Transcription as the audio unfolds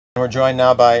We're joined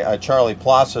now by Charlie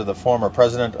Plosser, the former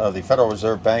president of the Federal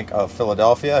Reserve Bank of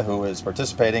Philadelphia, who is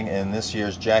participating in this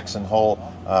year's Jackson Hole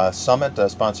Summit,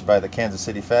 sponsored by the Kansas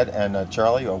City Fed. And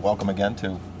Charlie, welcome again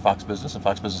to Fox Business and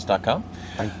foxbusiness.com.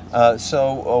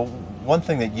 One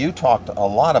thing that you talked a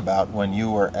lot about when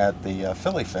you were at the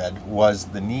Philly Fed was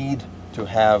the need to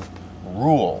have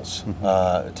rules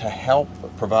to help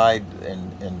provide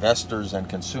investors and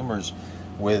consumers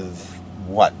with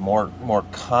what, more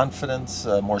confidence,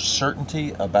 more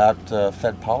certainty about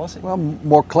Fed policy? Well,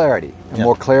 more clarity, and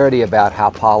more clarity about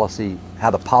how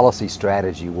the policy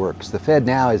strategy works. The Fed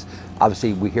now is,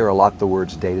 obviously, we hear a lot the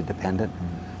words data dependent.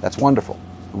 That's wonderful.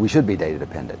 We should be data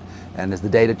dependent. And as the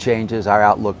data changes, our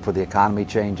outlook for the economy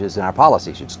changes, and our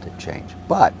policy should change.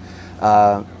 But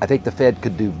I think the Fed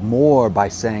could do more by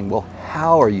saying, well,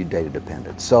 how are you data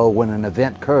dependent? So when an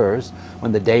event occurs,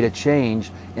 when the data change,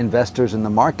 investors in the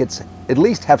markets at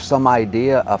least have some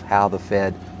idea of how the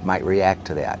Fed might react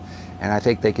to that. And I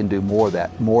think they can do more of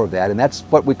that, and that's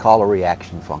what we call a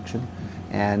reaction function.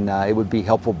 And it would be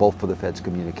helpful both for the Fed's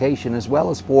communication as well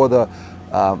as for the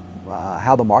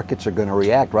how the markets are going to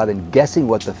react. Rather than guessing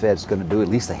what the Fed's going to do, at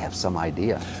least they have some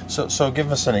idea. So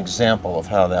give us an example of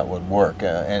how that would work,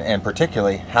 and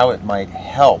particularly how it might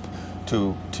help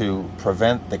to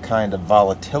prevent the kind of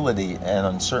volatility and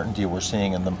uncertainty we're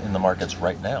seeing in the markets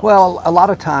right now. Well, a lot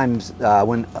of times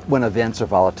when events or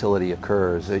volatility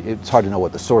occurs, it's hard to know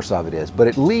what the source of it is, but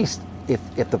at least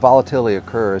if the volatility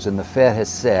occurs and the Fed has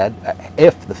said,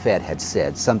 if the Fed had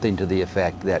said something to the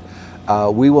effect that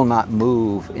we will not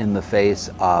move in the face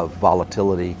of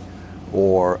volatility,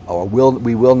 or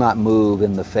we will not move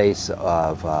in the face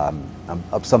of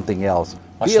something else.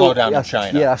 A slowdown in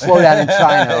China. Yeah, a slowdown in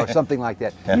China or something like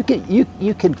that. Yeah.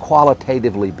 You can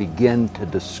qualitatively begin to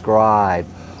describe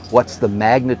what's the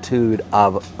magnitude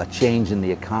of a change in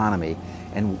the economy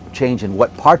and change in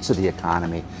what parts of the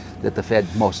economy that the Fed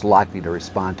most likely to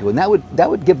respond to. And that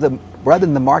would give them, rather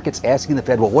than the markets asking the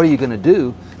Fed, well, what are you going to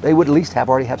do? They would at least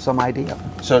already have some idea.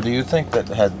 So do you think that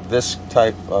had this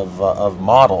type of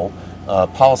model,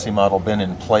 policy model, been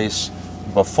in place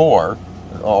before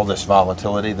all this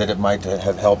volatility, that it might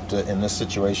have helped in this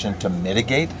situation to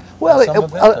mitigate? Well,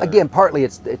 again, partly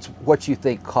it's what you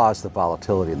think caused the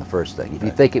volatility in the first thing. If you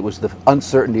think it was the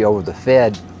uncertainty over the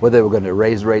Fed, whether they were going to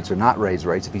raise rates or not raise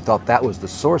rates, if you thought that was the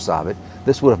source of it,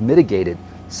 this would have mitigated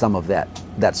some of that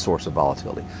source of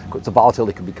volatility. Of course, the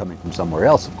volatility could be coming from somewhere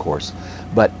else, of course,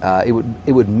 but it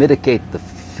would mitigate the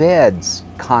Fed's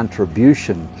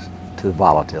contribution to the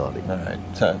volatility. All right,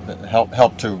 so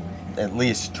help to at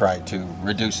least try to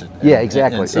reduce it. Yeah,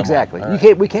 exactly.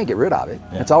 Right. We can't get rid of it.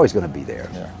 Yeah. It's always going to be there.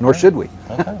 Yeah. Nor should we.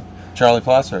 Okay. Charlie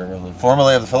Plosser,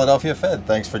 formerly of the Philadelphia Fed.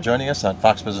 Thanks for joining us on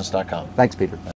foxbusiness.com. Thanks, Peter.